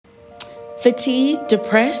Fatigued,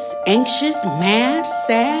 depressed, anxious, mad,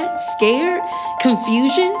 sad, scared,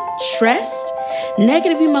 confusion, stressed,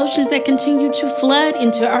 negative emotions that continue to flood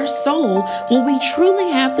into our soul when we truly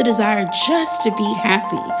have the desire just to be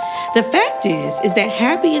happy. The fact is that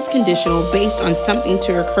happy is conditional based on something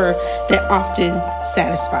to occur that often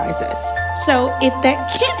satisfies us. So if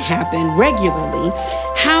that can't happen regularly,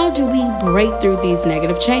 how do we break through these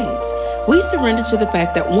negative chains? We surrender to the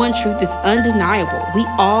fact that one truth is undeniable. We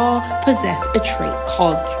all possess a trait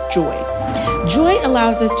called joy. Joy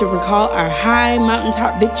allows us to recall our high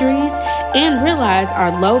mountaintop victories and realize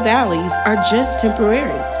our low valleys are just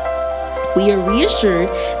temporary. We are reassured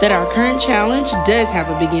that our current challenge does have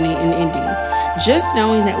a beginning and ending. Just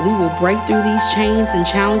knowing that we will break through these chains and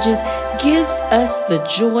challenges gives us the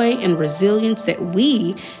joy and resilience that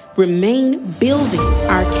we remain building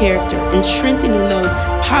our character and strengthening those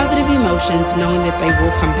positive emotions, knowing that they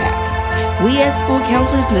will come back. We as school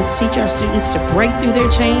counselors must teach our students to break through their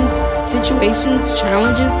chains, situations,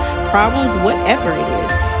 challenges, problems, whatever it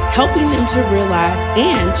is, helping them to realize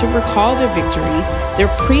and to recall their victories, their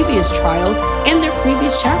previous trials, and their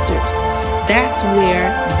previous chapters. That's where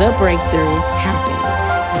the breakthrough happens.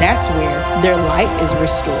 That's where their light is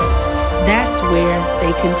restored. That's where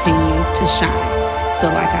they continue to shine. So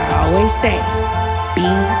like I always say, be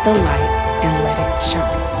the light and let it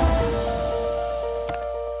shine.